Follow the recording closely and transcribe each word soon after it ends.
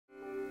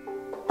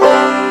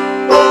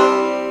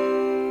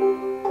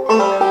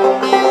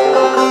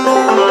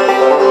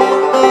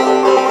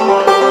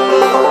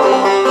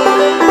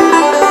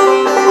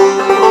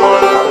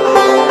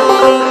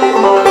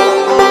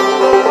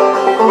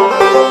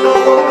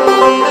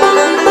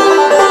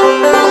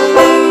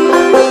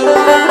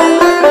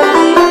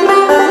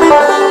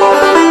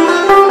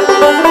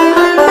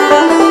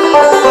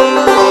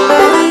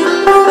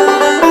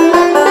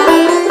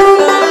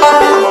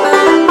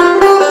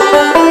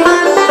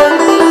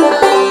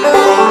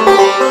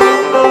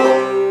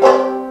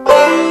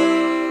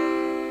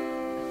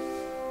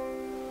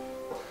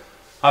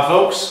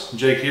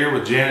Jake here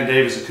with Janet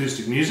Davis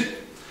Acoustic Music,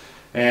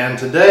 and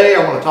today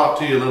I want to talk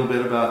to you a little bit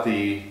about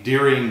the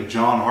Deering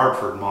John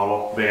Hartford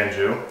model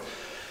banjo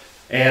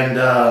and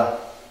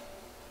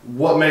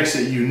what makes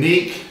it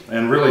unique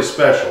and really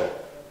special.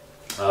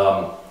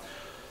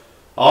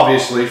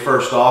 Obviously,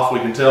 first off, we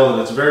can tell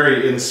that it's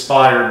very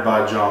inspired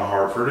by John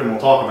Hartford, and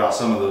we'll talk about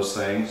some of those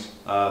things.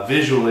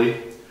 Visually,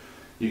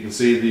 you can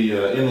see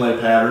the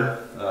inlay pattern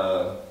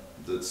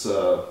that's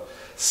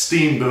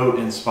steamboat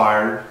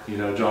inspired. You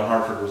know, John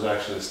Hartford was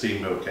actually a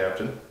steamboat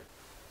captain.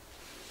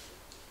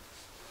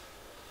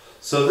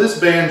 So this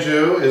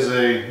banjo is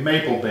a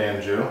maple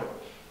banjo.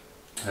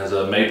 Has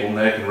a maple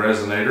neck and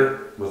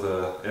resonator with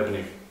a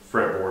ebony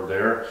fretboard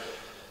there.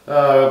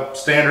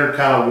 Standard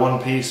kind of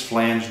one-piece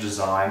flange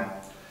design.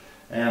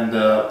 And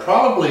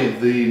probably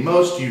the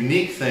most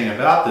unique thing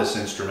about this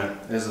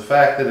instrument is the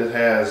fact that it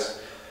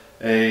has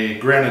a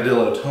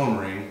granadillo tone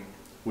ring,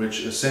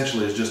 which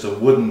essentially is just a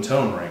wooden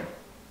tone ring.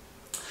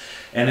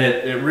 And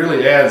it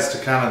really adds to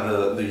kind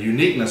of the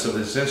uniqueness of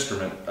this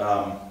instrument.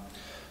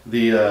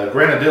 The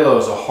granadillo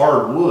is a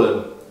hard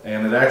wood,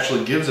 and it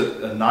actually gives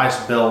it a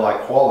nice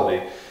bell-like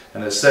quality,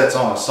 and it sets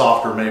on a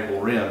softer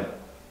maple rim,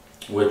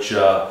 which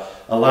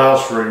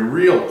allows for a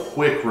real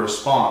quick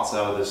response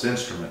out of this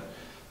instrument.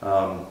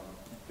 A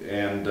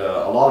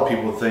lot of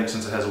people would think,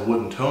 since it has a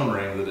wooden tone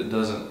ring, that it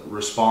doesn't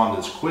respond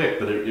as quick,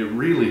 but it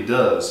really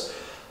does.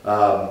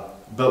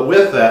 But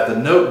with that, the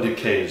note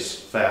decays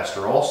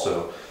faster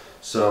also.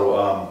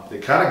 So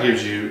it kind of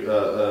gives you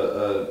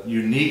a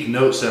unique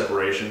note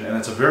separation, and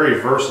it's a very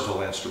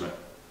versatile instrument.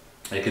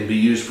 It can be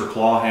used for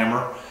claw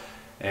hammer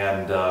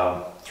and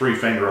three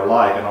finger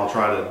alike, and I'll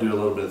try to do a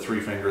little bit of three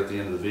finger at the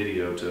end of the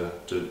video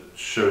to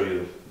show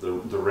you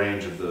the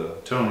range of the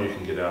tone you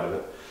can get out of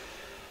it.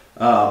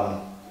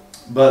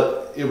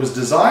 But it was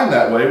designed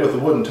that way with the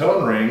wooden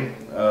tone ring,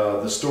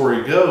 the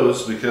story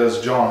goes,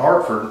 because John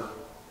Hartford,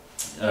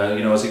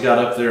 you know, as he got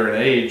up there in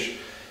age,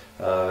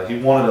 he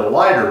wanted a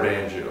lighter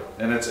banjo,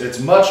 and it's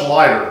much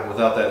lighter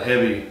without that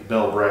heavy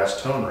bell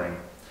brass tone ring.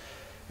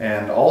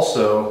 And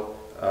also,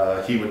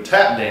 he would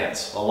tap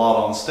dance a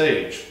lot on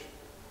stage.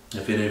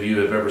 If any of you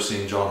have ever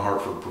seen John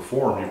Hartford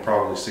perform, you've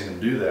probably seen him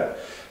do that.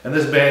 And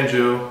this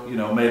banjo, you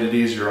know, made it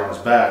easier on his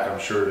back, I'm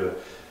sure,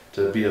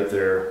 to be up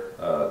there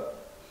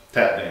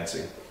tap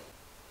dancing.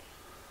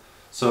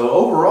 So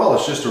overall,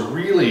 it's just a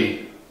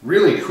really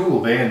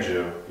cool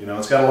banjo. You know,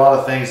 it's got a lot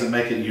of things that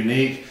make it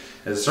unique.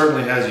 It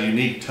certainly has a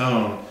unique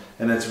tone,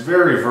 and it's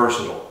very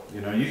versatile.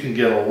 You know, you can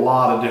get a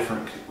lot of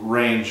different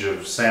range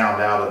of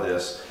sound out of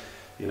this.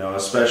 You know,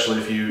 especially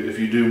if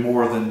you do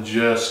more than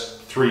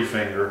just three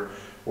finger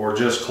or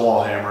just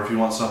claw hammer. If you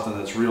want something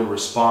that's real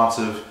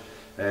responsive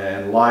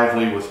and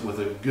lively with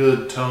a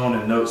good tone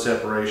and note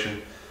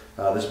separation,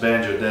 this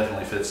banjo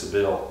definitely fits the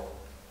bill.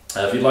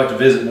 If you'd like to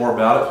visit more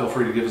about it, feel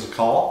free to give us a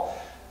call,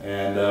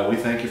 and we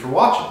thank you for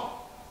watching.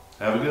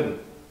 Have a good one.